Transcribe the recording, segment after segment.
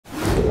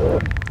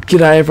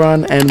G'day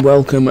everyone and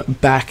welcome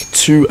back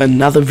to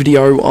another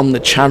video on the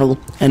channel,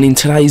 and in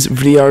today's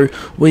video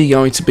we're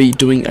going to be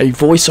doing a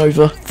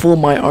voiceover for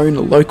my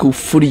own local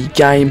footy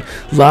game,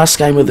 last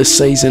game of the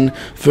season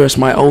versus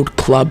my old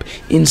club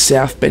in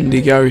South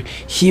Bendigo.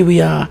 Here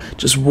we are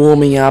just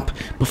warming up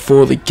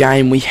before the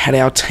game. We had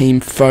our team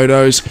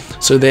photos,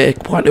 so they're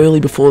quite early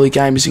before the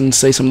game. As you can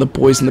see, some of the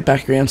boys in the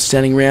background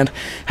standing around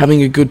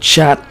having a good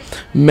chat.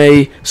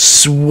 Me,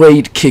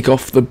 sweet kick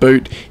off the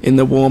boot in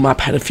the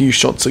warm-up, had a few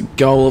shots at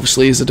goal,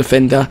 obviously as a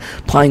defender,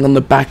 playing on the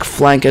back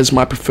flank as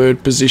my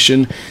preferred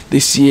position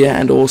this year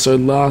and also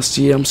last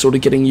year. I'm sort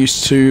of getting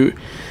used to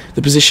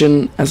the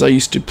position as I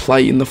used to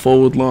play in the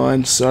forward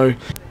line. So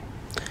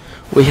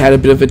we had a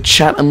bit of a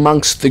chat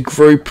amongst the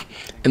group,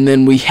 and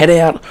then we head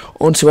out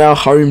onto our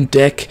home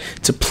deck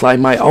to play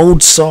my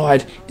old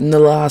side in the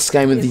last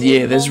game of the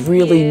year. There's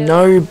really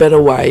no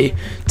better way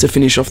to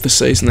finish off the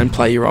season than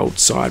play your old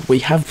side. We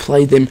have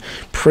played them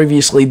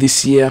previously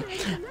this year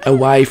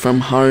away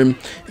from home,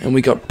 and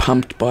we got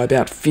pumped by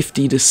about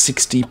 50 to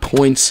 60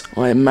 points,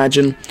 I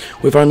imagine.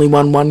 We've only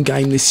won one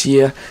game this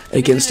year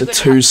against a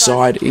 2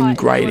 side in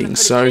grading,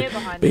 so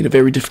been a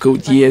very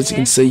difficult year, as you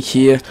can see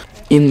here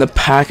in the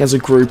pack as a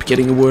group,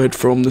 getting a word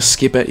from the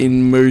skipper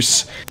in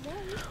Moose.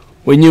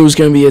 We knew it was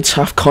going to be a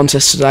tough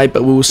contest today,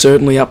 but we were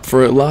certainly up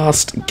for it.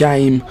 Last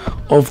game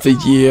of the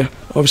year.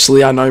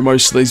 Obviously, I know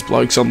most of these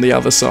blokes on the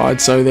other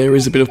side, so there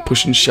is a bit of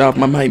push and shove.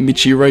 My mate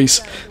Mitchy Reese,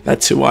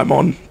 that's who I'm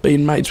on.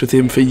 Been mates with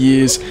him for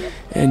years,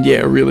 and yeah,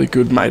 a really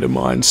good mate of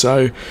mine.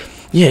 So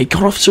yeah,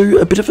 got off to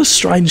a bit of a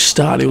strange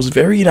start. It was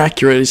very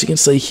inaccurate, as you can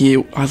see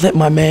here. I let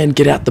my man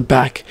get out the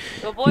back,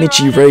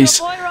 Mitchy Reese.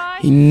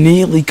 He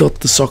nearly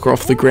got the soccer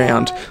off the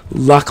ground.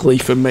 Luckily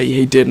for me,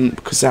 he didn't,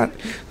 because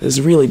there's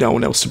really no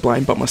one else to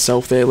blame but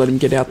myself there. Let him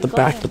get out the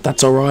back, but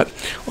that's alright.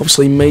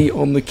 Obviously, me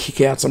on the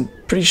kickouts. I'm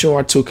pretty sure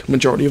I took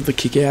majority of the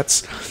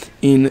kickouts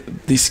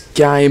in this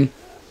game.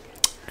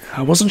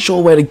 I wasn't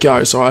sure where to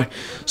go, so I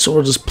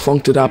sort of just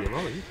plonked it up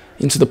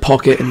into the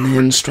pocket and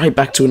then straight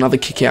back to another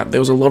kick out. There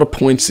was a lot of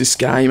points this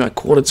game. At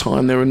quarter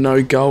time there were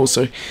no goals,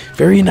 so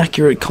very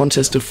inaccurate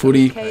contest of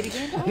footy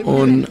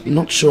on,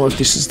 not sure if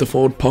this is the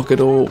forward pocket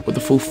or with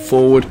the full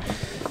forward.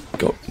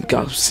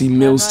 Got to see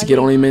Mills to get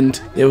on him,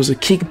 and there was a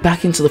kick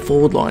back into the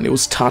forward line. It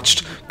was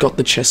touched, got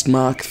the chest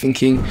mark,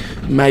 thinking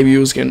maybe he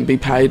was going to be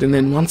paid, and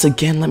then once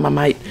again let my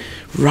mate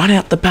run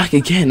out the back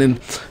again,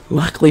 and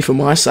luckily for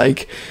my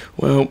sake,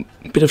 well,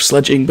 a bit of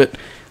sledging, but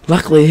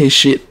luckily he's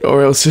shit,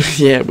 or else,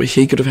 yeah,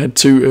 he could have had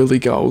 2 early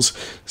goals.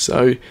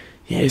 So,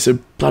 yeah, he's a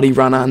bloody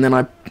runner, and then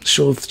I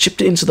sort of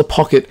chipped it into the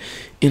pocket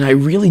in a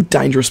really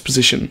dangerous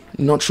position.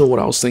 Not sure what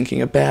I was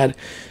thinking. A bad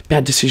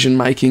decision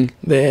making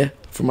there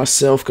for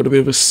myself. Got a bit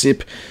of a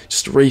sip,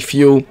 just to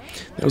refuel.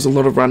 There was a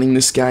lot of running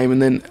this game,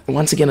 and then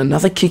once again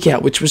another kick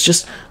out, which was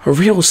just a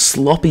real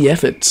sloppy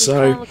effort.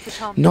 So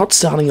not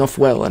starting off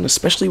well, and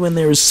especially when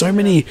there is so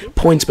many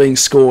points being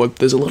scored,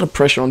 there's a lot of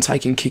pressure on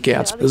taking kick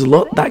outs. There's a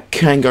lot that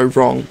can go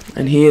wrong,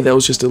 and here there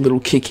was just a little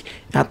kick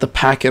out the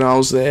pack, and I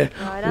was there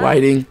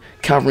waiting,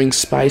 covering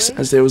space,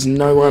 as there was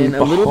no one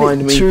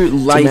behind me. Too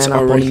late,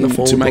 I reckon,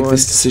 to make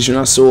this decision.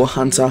 I saw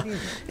Hunter,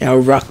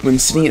 our ruckman,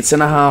 sitting at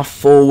centre half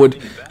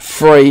forward,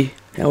 free.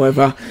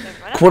 However,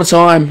 quarter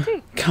time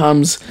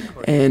comes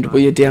and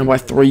we are down by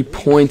 3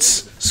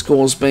 points,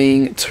 scores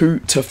being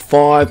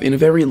 2-5 in a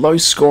very low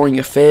scoring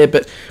affair,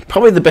 but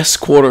probably the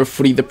best quarter of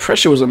footy. The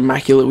pressure was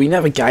immaculate. We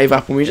never gave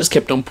up, and we just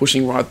kept on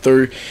pushing right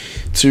through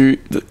to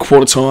the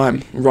quarter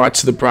time, right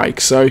to the break.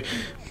 So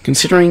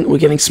considering we're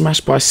getting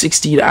smashed by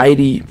 60 to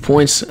 80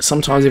 points,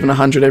 sometimes even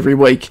 100 every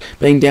week,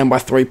 being down by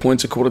 3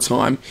 points at quarter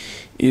time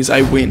is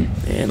a win.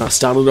 And I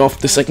started off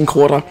the second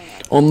quarter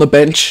on the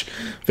bench.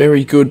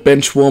 Very good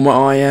bench warmer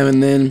I am,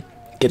 and then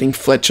getting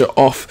Fletcher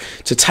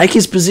off to take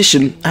his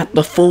position at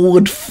the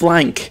forward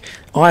flank.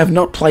 I have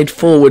not played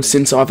forward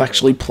since I've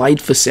actually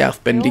played for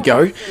South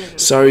Bendigo,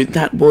 so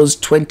that was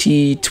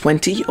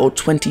 2020 or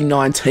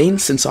 2019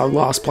 since I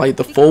last played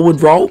the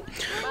forward role.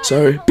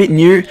 So a bit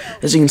new,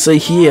 as you can see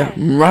here,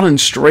 I'm running,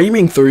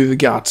 streaming through the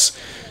guts,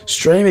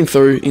 streaming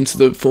through into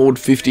the forward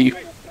 50.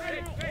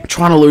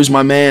 Trying to lose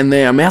my man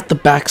there. I'm out the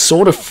back,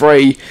 sort of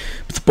free,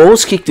 but the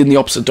ball's kicked in the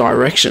opposite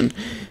direction,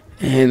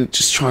 and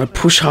just trying to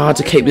push hard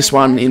to keep this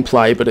one in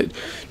play, but it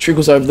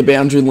trickles over the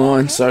boundary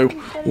line, so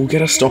we'll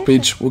get a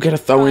stoppage, we'll get a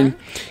throw-in,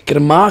 get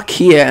a mark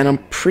here, and I'm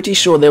pretty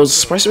sure there was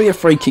supposed to be a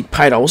free kick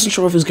paid. I wasn't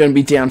sure if it was going to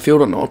be downfield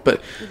or not,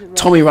 but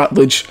Tommy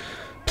Rutledge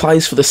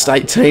plays for the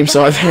state team,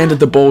 so I've handed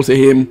the ball to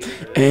him,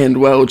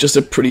 and well, just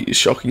a pretty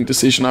shocking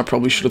decision. I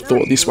probably should have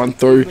thought this one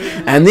through,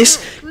 and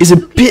this is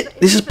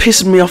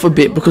pissing me off a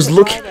bit, because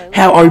look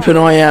how open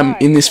I am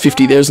in this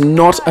 50. There's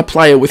not a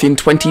player within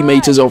 20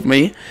 metres of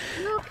me,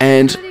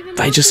 and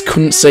they just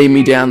couldn't see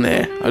me down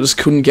there. I just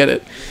couldn't get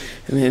it.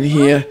 And then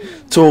here,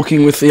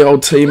 talking with the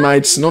old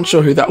teammates. Not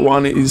sure who that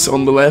one is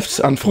on the left,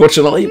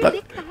 unfortunately,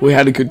 but we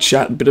had a good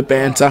chat, a bit of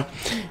banter,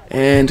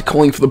 and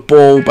calling for the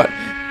ball, but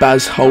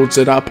Baz holds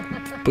it up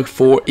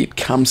before it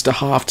comes to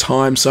half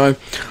time. So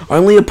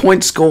only a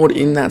point scored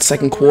in that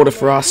second quarter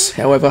for us,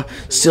 however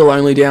still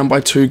only down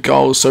by 2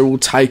 goals, so we'll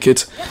take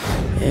it.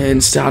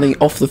 And starting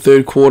off the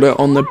third quarter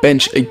on the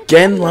bench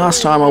again.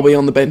 Last time I'll be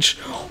on the bench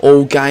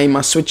all game.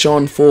 I switch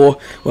on for,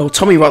 well,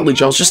 Tommy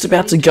Rutledge. I was just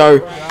about to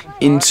go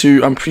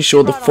into, I'm pretty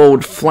sure, the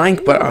forward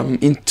flank, but I'm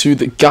into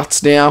the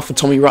guts now for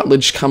Tommy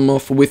Rutledge, come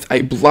off with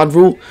a blood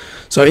rule.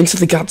 So into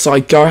the guts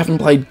I go. I haven't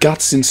played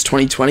guts since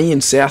 2020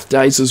 in South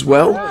days as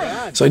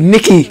well. So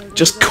Nicky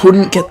just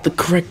couldn't get the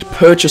correct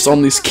purchase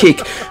on this kick,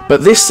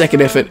 but this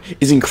second effort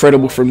is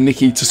incredible from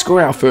Nicky to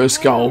score our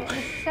first goal.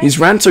 He's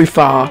ran too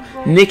far.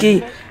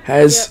 Nicky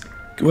has,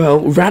 well,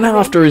 ran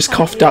after his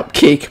coughed up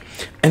kick,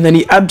 and then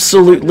he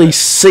absolutely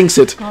sinks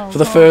it for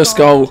the first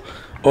goal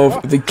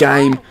of the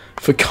game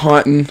for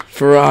Kyneton,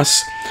 for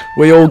us.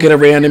 We all get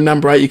around him.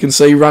 Number 8, you can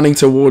see running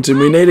towards him.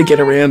 We need to get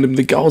around him.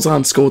 The goals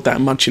aren't scored that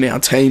much in our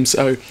team,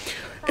 so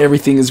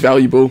everything is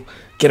valuable.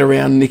 Get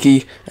around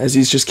Nicky as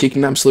he's just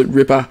kicking an absolute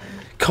ripper,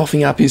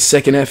 coughing up his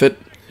second effort,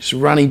 just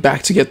running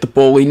back to get the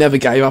ball. He never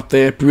gave up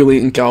there.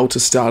 Brilliant goal to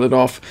start it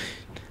off.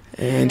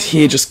 And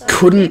here just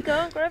couldn't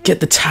get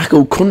the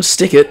tackle, couldn't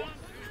stick it.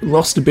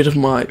 Lost a bit of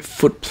my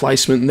foot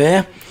placement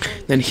there.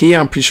 Then here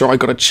I'm pretty sure I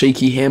got a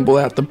cheeky handball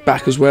out the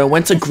back as well.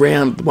 Went to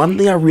ground. One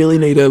thing I really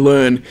need to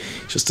learn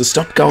is just to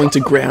stop going to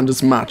ground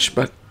as much.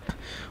 But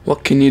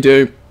what can you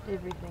do?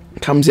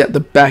 Comes out the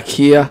back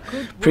here.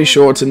 Pretty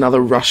sure it's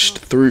another rushed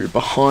through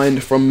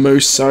behind from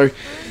Moose. So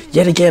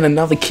yet again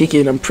another kick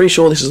in. I'm pretty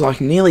sure this is like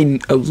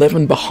nearly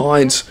 11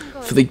 behinds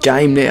for the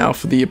game now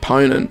for the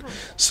opponent.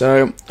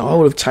 So I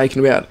would have taken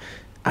about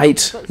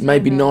 8,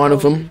 maybe 9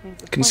 of them,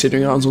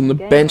 considering I was on the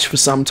bench for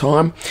some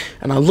time.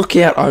 And I look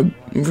out, I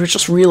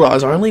just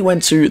realised I only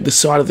went to the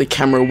side of the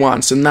camera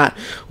once, and that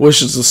was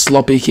just a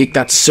sloppy kick.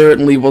 That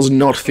certainly was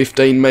not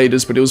 15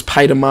 metres, but it was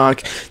paid a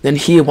mark. Then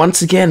here,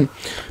 once again,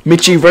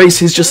 Mitchy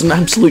Reese is just an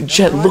absolute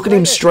jet. Look at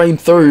him stream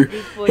through.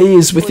 He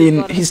is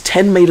within, he's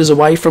 10 metres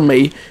away from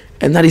me,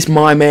 and that is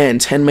my man,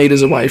 10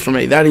 metres away from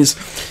me. That is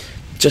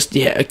just,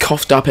 yeah, a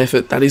coughed up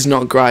effort. That is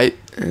not great,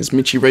 as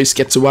Mitchy Reese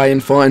gets away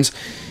and finds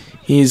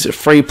his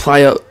free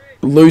player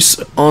loose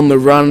on the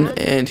run,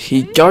 and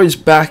he goes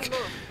back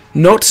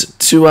not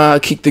to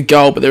kick the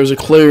goal, but there was a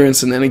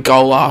clearance and then a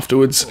goal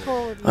afterwards,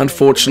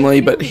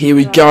 unfortunately. But here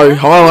we go,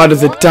 highlight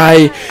of the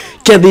day,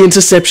 get the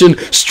interception,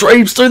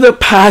 streams through the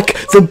pack,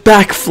 the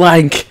back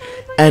flank,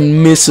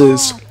 and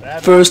misses.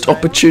 First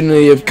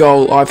opportunity of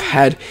goal I've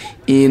had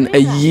in a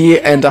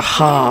year and a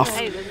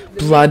half.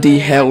 Bloody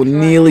hell,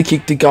 nearly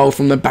kicked a goal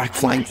from the back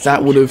flank.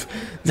 That would have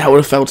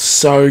felt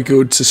so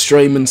good to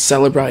stream and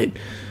celebrate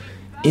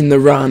in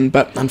the run,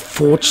 but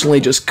unfortunately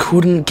just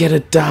couldn't get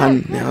it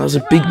done. Now, it was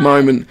a big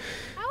moment,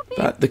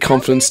 but the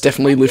confidence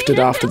definitely lifted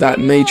after that.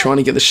 Me trying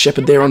to get the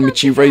shepherd there on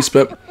Mitchy Reese,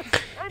 but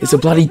it's a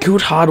bloody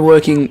good,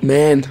 hard-working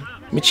man,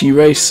 Mitchy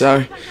Reese,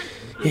 so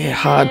yeah,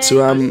 hard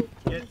to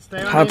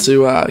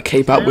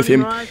keep up with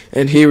him.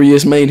 And here he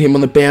is, me and him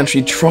on the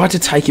boundary. Tried to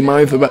take him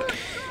over, but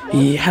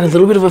he had a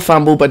little bit of a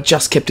fumble, but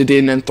just kept it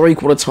in, and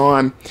three-quarter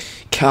time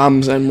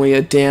comes, and we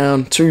are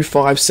down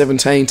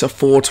 2-5-17 to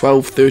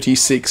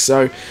 4-12-36,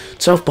 so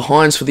 12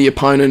 behinds for the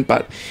opponent.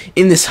 But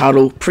in this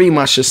huddle, pretty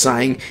much just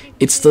saying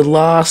it's the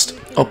last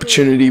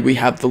opportunity we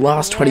have, the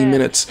last 20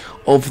 minutes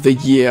of the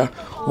year.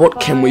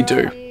 What can we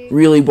do?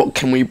 Really, what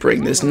can we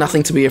bring? There's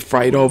nothing to be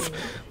afraid of.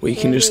 We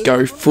can just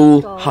go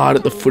full hard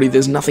at the footy.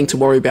 There's nothing to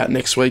worry about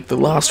next week. The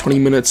last 20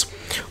 minutes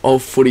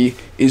of footy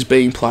is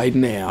being played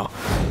now.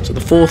 So the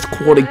fourth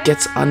quarter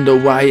gets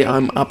underway.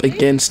 I'm up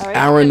against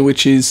Aaron,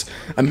 which is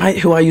a mate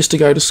who I used to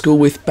go to school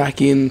with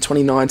back in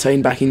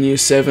 2019, back in year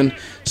 7.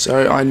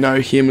 So I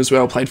know him as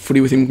well. Played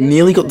footy with him.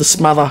 Nearly got the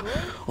smother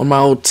on my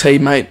old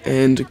teammate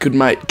and good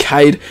mate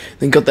Cade.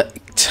 Then got the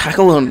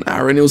tackle on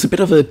Aaron. It was a bit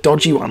of a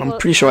dodgy one. I'm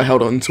pretty sure I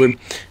held on to him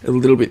a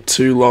little bit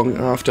too long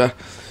after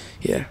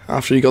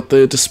he got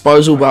the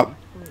disposal. But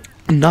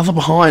another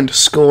behind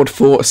scored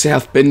for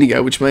South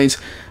Bendigo, which means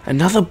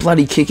another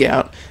bloody kick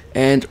out,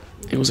 and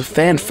it was a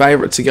fan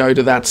favourite to go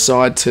to that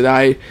side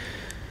today,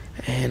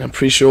 and I'm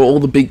pretty sure all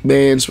the big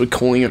mans were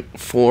calling it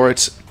for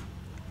it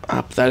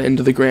up that end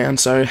of the ground,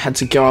 so had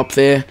to go up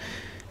there.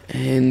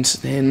 And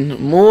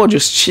then more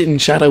just chit and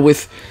chatter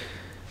with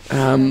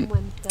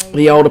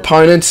the old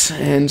opponents,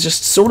 and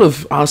just sort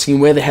of asking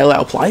where the hell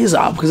our players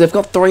are, because they've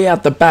got 3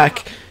 out the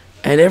back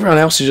and everyone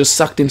else is just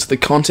sucked into the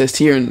contest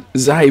here. And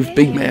Zave,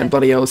 big man,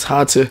 bloody hell, it's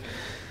hard to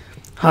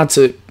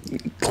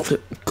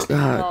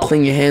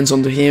cling your hands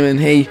onto him, and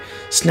he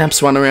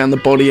snaps one around the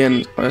body,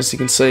 and as you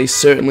can see,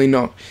 certainly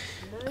not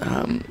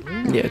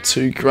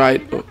too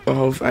great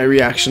of a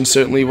reaction.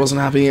 Certainly wasn't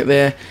having it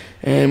there,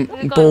 and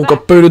ball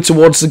got booted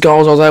towards the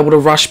goals. I was able to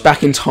rush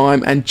back in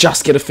time and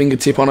just get a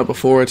fingertip on it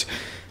before it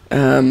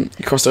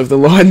crossed over the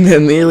line.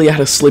 Then nearly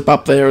had a slip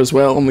up there as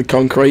well on the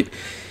concrete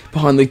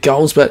behind the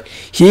goals. But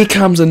here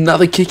comes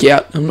another kick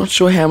out. I'm not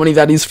sure how many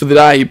that is for the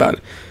day, but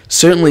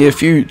certainly a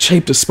few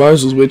cheap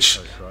disposals,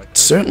 which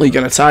it's certainly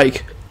going to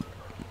take.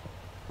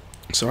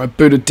 So I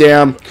booted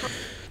down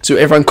to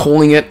everyone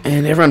calling it,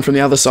 and everyone from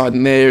the other side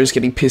in there is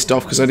getting pissed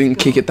off because I didn't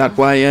kick it that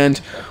way,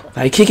 and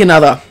they kick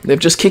another. They've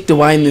just kicked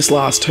away in this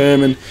last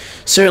term, and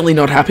certainly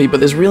not happy, but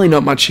there's really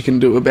not much you can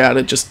do about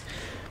it. Just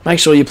make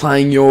sure you're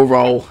playing your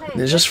role.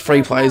 There's just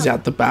 3 players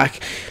out the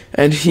back,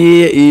 and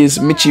here is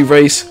Mitchy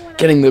Reese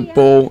getting the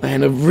ball,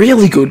 and a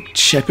really good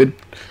shepherd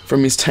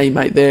from his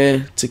teammate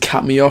there to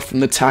cut me off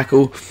from the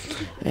tackle,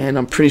 and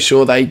I'm pretty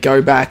sure they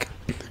go back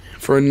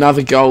for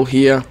another goal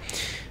here.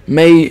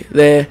 Me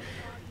there,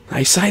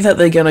 they say that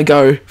they're going to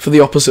go for the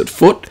opposite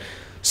foot,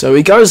 so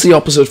he goes the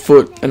opposite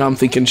foot, and I'm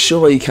thinking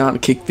surely he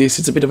can't kick this.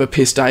 It's a bit of a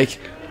piss take,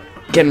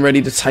 getting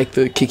ready to take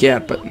the kick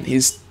out, but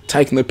he's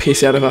taking the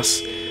piss out of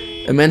us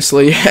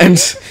immensely, and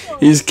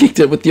he's kicked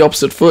it with the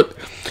opposite foot,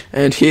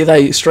 and here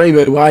they stream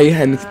it away,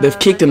 and they've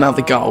kicked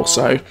another goal.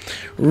 So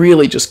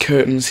really just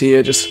curtains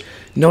here, just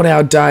not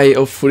our day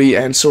of footy,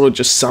 and sort of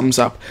just sums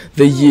up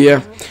the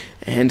year.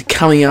 And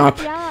coming up,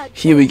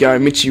 here we go,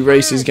 Mitchy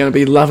Reese is going to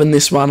be loving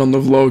this one on the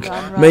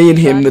vlog. Me and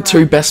him, the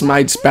 2 best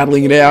mates,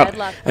 battling it out,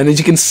 and as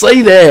you can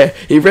see there,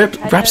 he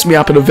wraps me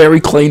up in a very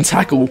clean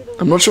tackle.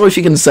 I'm not sure if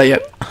you can see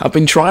it. I've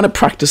been trying to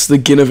practice the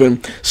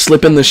Ginnivan,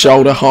 slipping the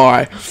shoulder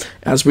high.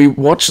 As we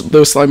watch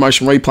the slow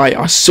motion replay,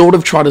 I sort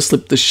of try to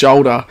slip the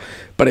shoulder,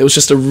 but it was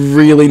just a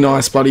really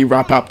nice bloody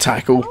wrap-up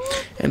tackle.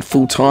 And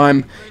full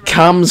time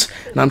comes,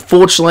 and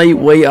unfortunately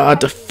we are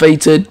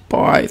defeated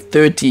by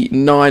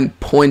 39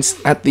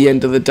 points at the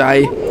end of the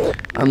day.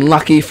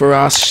 Unlucky for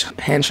us,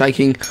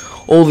 handshaking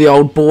all the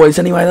old boys.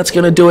 Anyway, that's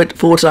going to do it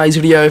for today's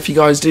video. If you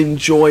guys did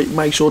enjoy,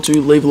 make sure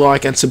to leave a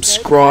like and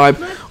subscribe.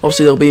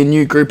 Obviously there'll be a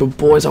new group of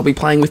boys I'll be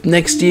playing with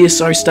next year,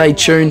 so stay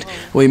tuned.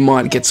 We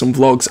might get some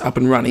vlogs up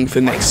and running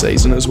for next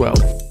season as well.